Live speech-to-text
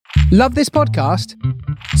Love this podcast?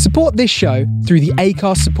 Support this show through the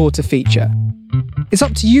Acast supporter feature. It's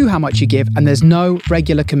up to you how much you give, and there's no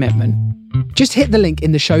regular commitment. Just hit the link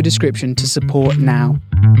in the show description to support now.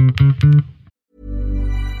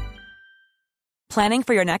 Planning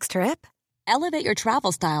for your next trip? Elevate your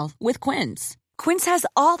travel style with Quince. Quince has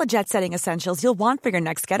all the jet-setting essentials you'll want for your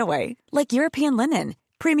next getaway, like European linen,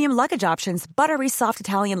 premium luggage options, buttery soft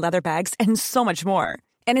Italian leather bags, and so much more.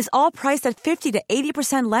 And is all priced at 50 to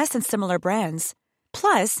 80% less than similar brands.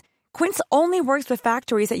 Plus, Quince only works with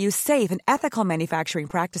factories that use safe and ethical manufacturing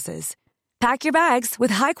practices. Pack your bags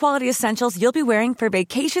with high-quality essentials you'll be wearing for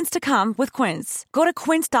vacations to come with Quince. Go to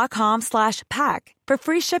quince.com/pack for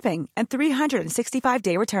free shipping and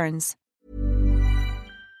 365-day returns.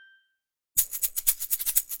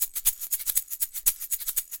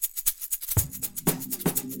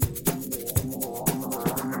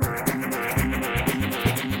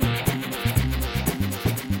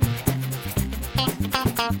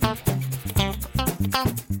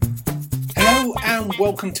 Hello and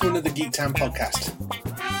welcome to another Geek Town podcast.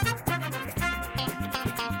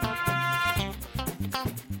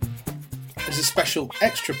 As a special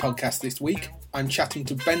extra podcast this week, I'm chatting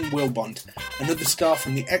to Ben Wilbond, another star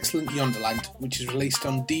from the excellent Yonderland, which is released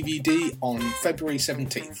on DVD on February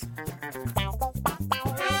 17th.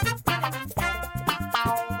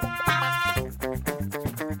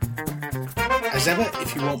 As ever,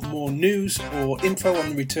 if you want more news or info on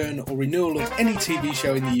the return or renewal of any TV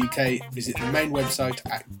show in the UK, visit the main website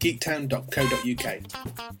at geektown.co.uk.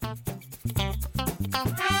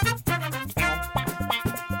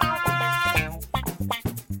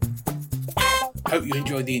 Hope you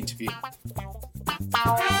enjoyed the interview.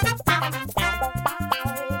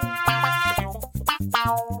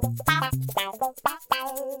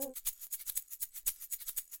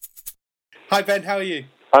 Hi Ben, how are you?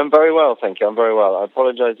 I'm very well, thank you. I'm very well. I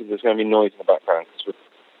apologise if there's going to be noise in the background because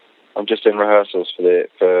I'm just in rehearsals for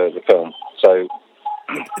the film. So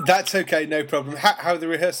that's okay, no problem. How are the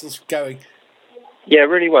rehearsals going? Yeah,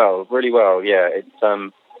 really well. Yeah, it's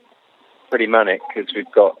pretty manic because we've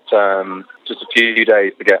got just a few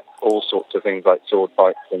days to get all sorts of things like sword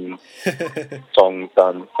fights and songs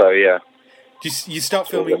done. So yeah. You start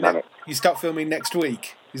filming. You start filming next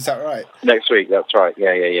week. Is that right? Next week, that's right.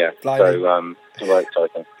 Yeah. Blimey. So it's very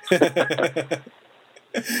exciting.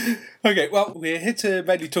 Okay, well, we're here to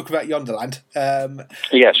mainly talk about Yonderland.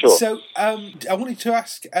 Yeah, sure. So I wanted to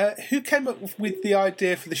ask, who came up with the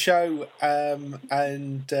idea for the show, and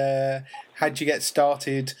how did you get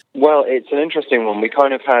started? Well, it's an interesting one. We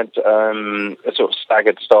kind of had a sort of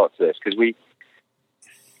staggered start to this because we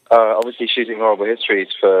obviously shooting Horrible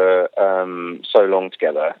Histories for so long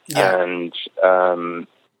together, and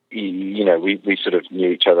you know, we sort of knew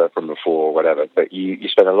each other from before or whatever, but you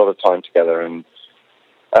spend a lot of time together, and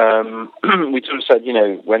we sort of said, you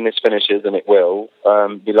know, when this finishes, and it will,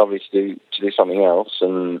 it'd be lovely to do something else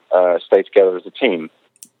and stay together as a team.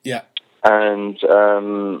 Yeah. And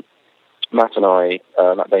Matt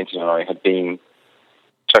Bainton and I had been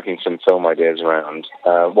chucking some film ideas around.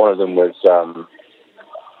 One of them was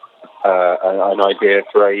an idea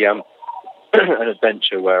for an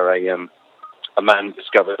adventure where a man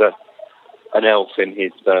discovered an elf in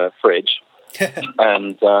his fridge,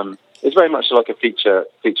 and it's very much like a feature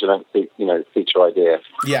idea.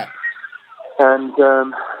 Yeah. And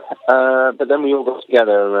but then we all got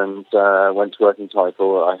together and went to working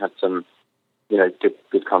title. I had some,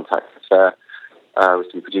 good contacts there with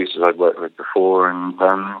some producers I'd worked with before, and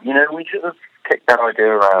we sort of kicked that idea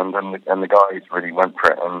around, and the guys really went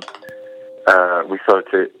for it, and we started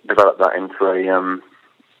to develop that into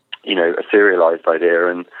a serialized idea,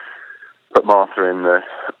 and put Martha in the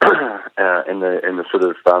in the sort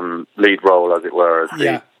of lead role, as it were, as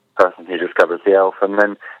the person who discovers the elf, and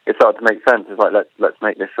then it started to make sense. It's like let's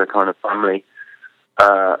make this a kind of family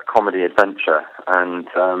comedy adventure, and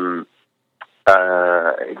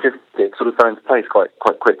it sort of fell into place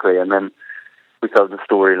quite quickly, and then we started the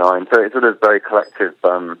storyline. So it's sort of a very collective,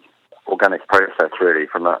 organic process, really,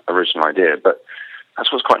 from that original idea. But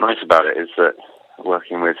that's what's quite nice about it, is that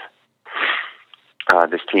working with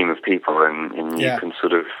this team of people, and you can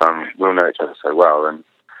sort of we'll know each other so well, and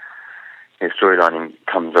storylining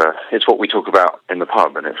comes. It's what we talk about in the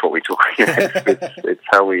pub, and it's what we talk. It's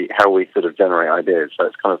how we sort of generate ideas. So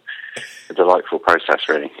it's kind of a delightful process,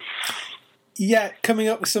 really. Yeah, coming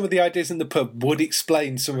up with some of the ideas in the pub would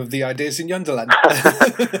explain some of the ideas in Yonderland.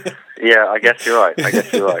 Yeah, I guess you're right.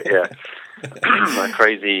 Yeah, a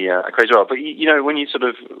crazy world. But when you sort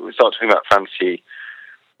of start talking about fantasy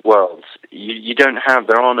worlds, you don't have.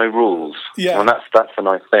 There are no rules. Yeah, and that's a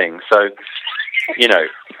nice thing. So,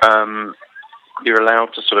 you're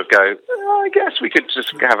allowed to sort of go, I guess we could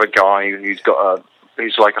just have a guy who's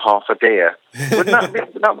like half a deer.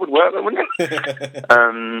 That would work, wouldn't it?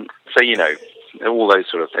 So, all those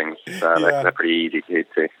sort of things, they're pretty easy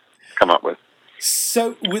to come up with.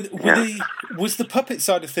 So, was the puppet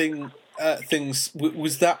side of things,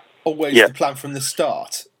 was that always the plan from the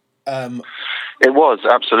start? It was,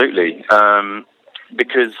 absolutely.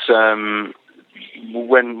 Because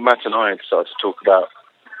when Matt and I started to talk about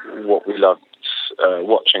what we loved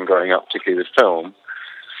watching growing up, particularly with film,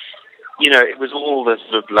 it was all this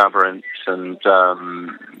sort of labyrinth and,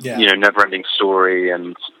 never-ending story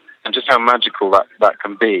and just how magical that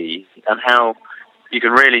can be, and how you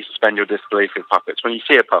can really suspend your disbelief with puppets. When you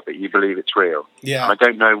see a puppet, you believe it's real. Yeah. And I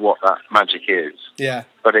don't know what that magic is. Yeah.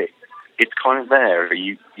 But it's kind of there.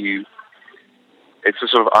 It's a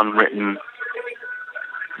sort of unwritten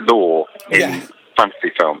law in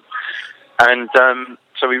fantasy film. And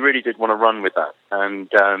so we really did want to run with that. And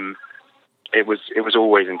it was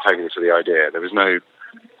always integral to the idea. There was no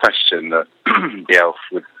question that the elf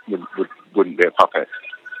wouldn't be a puppet.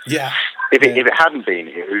 Yeah. If it hadn't been,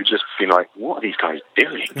 it would just be like, what are these guys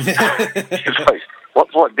doing? It's like,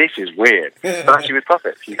 what? This is weird. But actually, with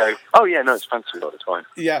puppets, you go, oh yeah, no, it's fantasy world, it's fine.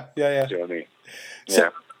 Yeah. Do you know what I mean?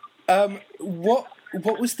 So,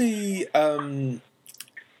 what was the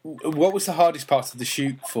hardest part of the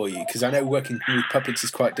shoot for you? Because I know working with puppets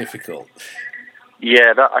is quite difficult.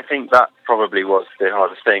 Yeah, I think that probably was the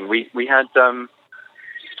hardest thing. We had.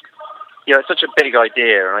 It's such a big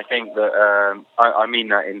idea, and I think that I mean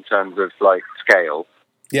that in terms of like scale.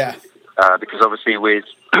 Yeah. Because obviously, with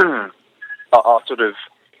our sort of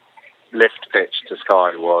lift pitch to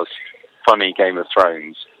Sky was funny Game of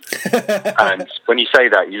Thrones, and when you say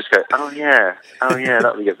that, you just go, "Oh yeah,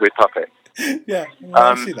 that would be good with puppet." Yeah.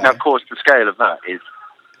 Well, I see that. Now, of course, the scale of that is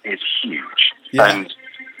huge, and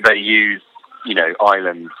they use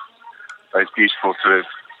islands, those beautiful sort of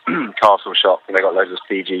castle shots, and they got loads of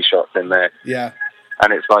CG shots in there. Yeah.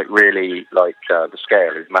 And it's like really like the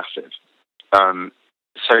scale is massive.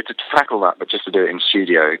 So to tackle that, but just to do it in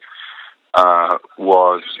studio,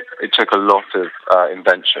 it took a lot of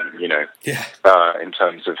invention, in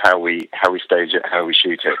terms of how we stage it, how we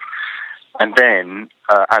shoot it, and then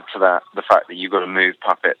add to that the fact that you've got to move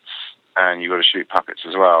puppets and you've got to shoot puppets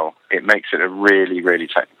as well. It makes it a really, really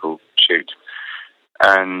technical shoot.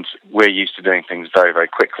 And we're used to doing things very, very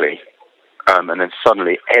quickly. And then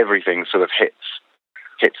suddenly everything sort of hits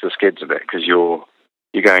the skids a bit, because you're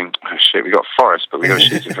going, oh shit, we got a forest, but we got to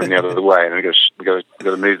shoot it from the other way, and we got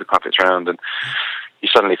to move the puppets around, and you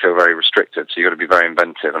suddenly feel very restricted. So you got to be very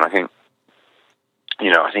inventive. And I think,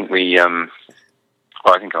 I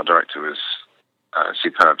think our director was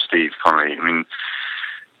superb, Steve Connolly. I mean,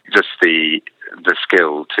 just the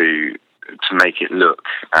skill to make it look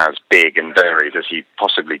as big and varied as you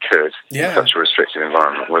possibly could in such a restrictive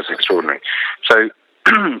environment was extraordinary. So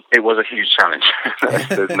it was a huge challenge.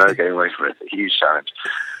 There's no getting away from it. It's a huge challenge,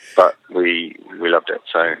 but we loved it.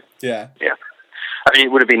 So yeah. I mean,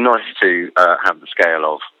 it would have been nice to have the scale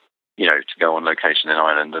of, to go on location in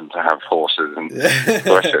Ireland and to have horses and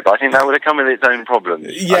the rest of it. But I think that would have come with its own problems.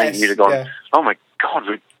 Yes, I think you'd have gone, oh my God,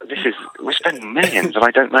 we're spending millions, and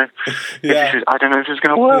I don't know if this is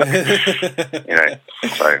going to work.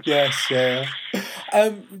 So yes, yeah.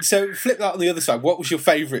 So flip that on the other side. What was your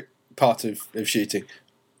favourite part of shooting?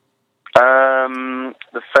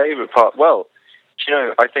 The favourite part, well,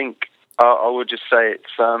 I think I would just say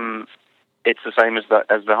it's the same as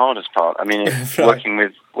the hardest part. I mean, it's right.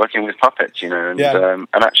 working with puppets, and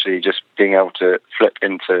actually just being able to flip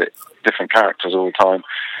into different characters all the time.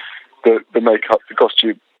 The makeup, the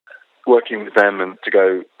costume, working with them, and to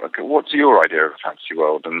go, okay, what's your idea of a fantasy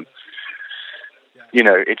world? And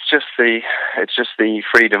it's just the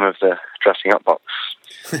freedom of the dressing up box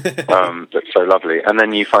that's so lovely. And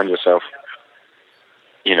then you find yourself,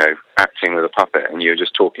 acting with a puppet, and you're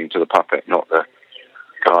just talking to the puppet, not the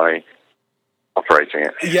guy operating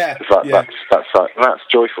it. Yeah, that's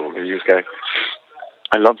joyful. You just go,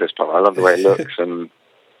 I love this puppet. I love the way it looks, and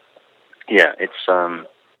it's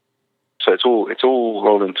so it's all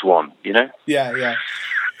rolled into one. Yeah.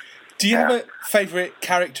 Do you have a favourite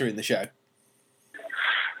character in the show?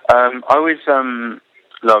 I always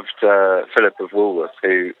loved Philip of Woolworth,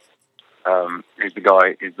 who's the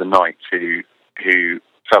guy, is the knight who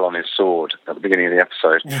fell on his sword at the beginning of the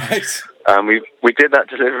episode. Right. We did that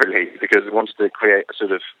deliberately because we wanted to create a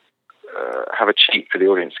sort of have a cheat for the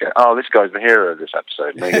audience. Go, oh, this guy's the hero of this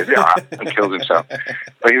episode, and he goes, and kills himself.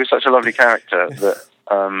 But he was such a lovely character that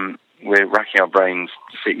we're racking our brains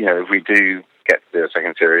to see, if we do get to the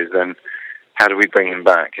second series, then how do we bring him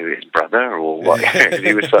back? Is it his brother or what?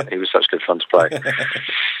 he was such good fun to play.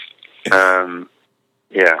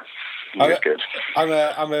 Yeah, he was good.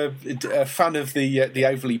 I'm a fan of the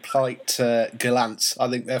overly polite gallants. I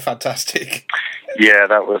think they're fantastic. Yeah,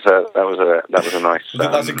 that was a nice.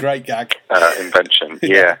 That was a great gag invention.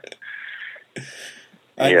 Yeah,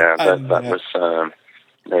 that was.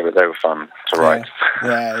 They were fun to write.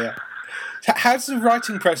 Yeah. How does the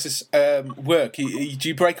writing process work? Do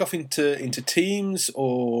you break off into teams,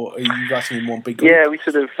 or are you writing in one big group? Yeah, we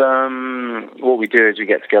sort of what we do is we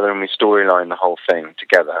get together and we storyline the whole thing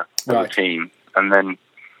together as a team, and then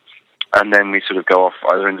we sort of go off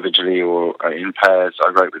either individually or in pairs. I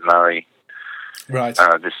wrote with Larry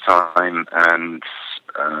this time, and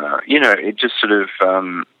it just sort of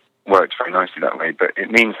worked very nicely that way. But it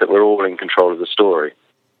means that we're all in control of the story.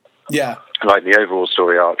 Yeah, like the overall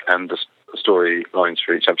story arc and the story lines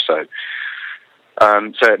for each episode.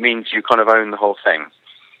 So it means you kind of own the whole thing.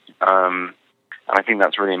 And I think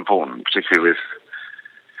that's really important, particularly with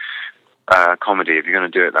comedy. If you're going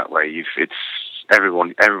to do it that way,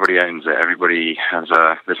 everybody owns it. Everybody has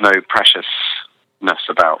there's no preciousness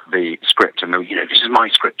about the script, and this is my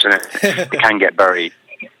script, and it can get very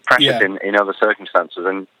precious in other circumstances.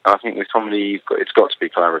 And I think with comedy, it's got to be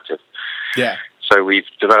collaborative. Yeah. So we've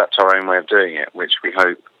developed our own way of doing it, which we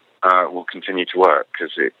hope will continue to work,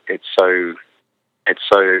 because it's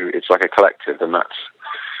like a collective, and that's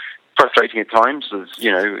frustrating at times, as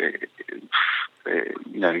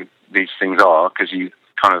these things are, because you're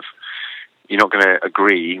not going to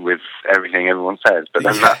agree with everything everyone says, but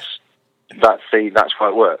then that's why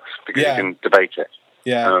it works, because you can debate it.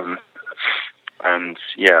 Yeah. I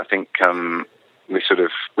think we sort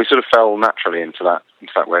of fell naturally into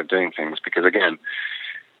that way of doing things, because again,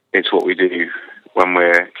 it's what we do when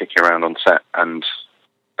we're kicking around on set and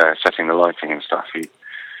setting the lighting and stuff. We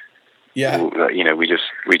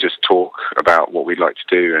just talk about what we'd like to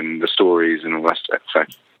do and the stories and all the rest of it. So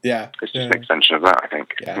it's just an extension of that, I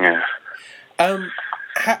think. Yeah.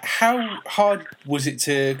 How hard was it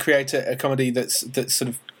to create a comedy that's sort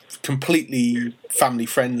of completely family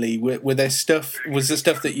friendly? Was there stuff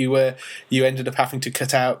that you ended up having to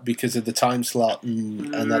cut out because of the time slot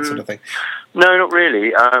and that sort of thing? No, not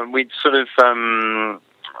really. We sort of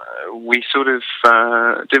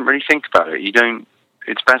didn't really think about it.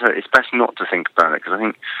 It's best not to think about it, because I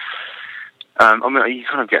think you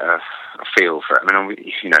kind of get a feel for it. I mean,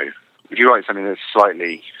 if you write something that's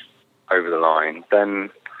slightly over the line,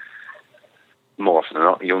 then more often than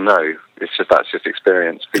not, you'll know. That's just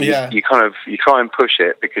experience. But you try and push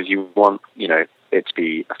it because you want it to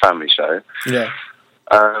be a family show. Yeah.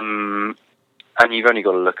 And you've only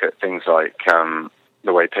got to look at things like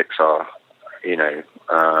the way Pixar,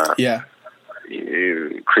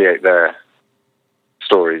 you create their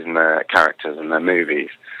stories and their characters and their movies.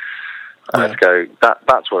 To go,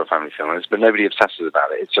 that's what a family film is, but nobody obsesses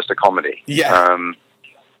about it. It's just a comedy. Yeah.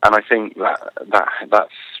 And I think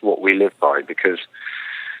that's what we live by, because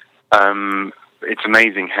it's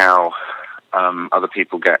amazing how other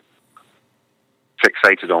people get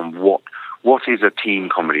fixated on what is a teen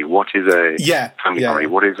comedy, what is a family comedy,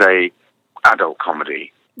 what is a adult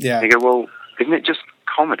comedy. Yeah. They go, well, isn't it just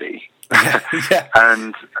comedy? Yeah.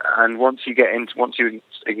 And once you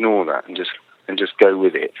ignore that and just go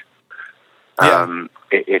with it,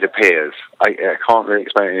 it appears. I can't really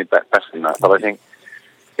explain it any better than that, but I think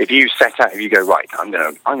if you go, right, I'm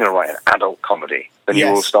going to write an adult comedy, then you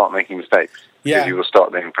will start making mistakes. Yeah. You will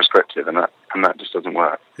start being prescriptive, and that just doesn't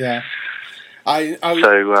work. Yeah. I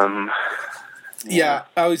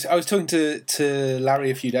was talking to Larry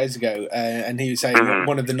a few days ago, and he was saying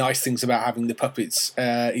one of the nice things about having the puppets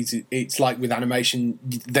is it's like with animation,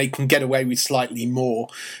 they can get away with slightly more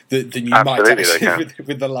than you might actually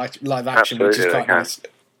with the live action, which is quite nice.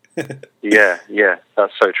 yeah,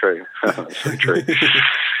 that's so true. That's so true.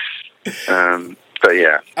 But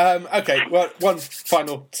yeah. Okay, well, one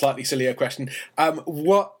final slightly sillier question.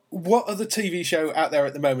 What other TV show out there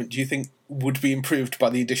at the moment do you think would be improved by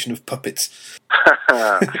the addition of puppets?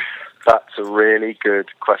 That's a really good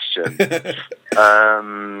question.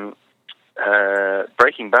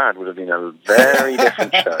 Breaking Bad would have been a very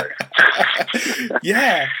different show.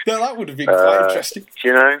 Yeah, no, that would have been quite interesting.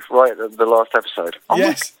 Right at the last episode.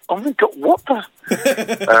 Yes. Oh my God, what the?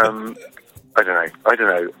 I don't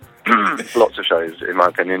know. Lots of shows, in my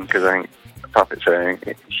opinion, because I think puppets are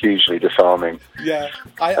hugely disarming. Yeah,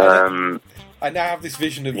 I now have this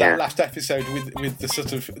vision of that last episode with the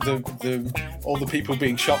sort of the all the people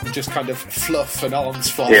being shot and just kind of fluff and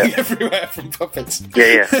arms flying everywhere from puppets.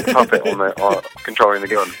 Yeah, puppet on controlling the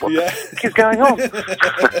gun. What the heck is going on?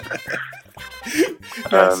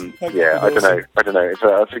 Yeah, awesome. I don't know.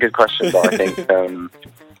 It's a good question, but I think,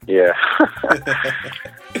 yeah.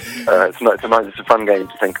 It's a fun game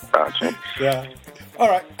to think about, actually. Yeah. All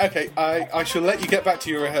right, okay. I shall let you get back to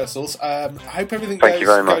your rehearsals. I hope everything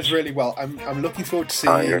goes really well. I'm looking forward to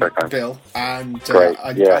seeing you, Bill, and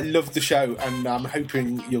I love the show, and I'm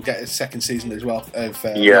hoping you'll get a second season as well.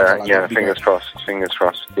 Fingers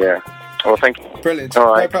crossed. Yeah. Well, thank you. Brilliant.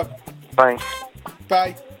 All right. No problem. Thanks.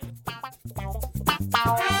 Bye.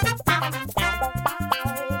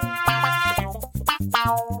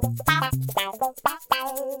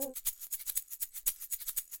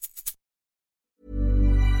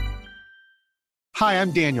 Hi,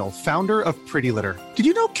 I'm Daniel, founder of Pretty Litter. Did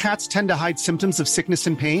you know cats tend to hide symptoms of sickness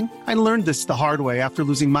and pain? I learned this the hard way after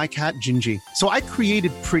losing my cat, Gingy. So I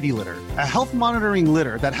created Pretty Litter, a health monitoring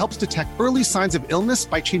litter that helps detect early signs of illness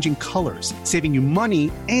by changing colors, saving you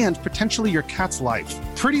money and potentially your cat's life.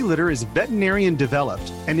 Pretty Litter is veterinarian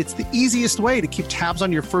developed, and it's the easiest way to keep tabs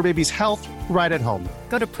on your fur baby's health right at home.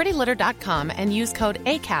 Go to prettylitter.com and use code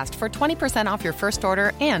ACAST for 20% off your first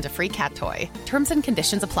order and a free cat toy. Terms and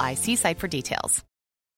conditions apply. See site for details.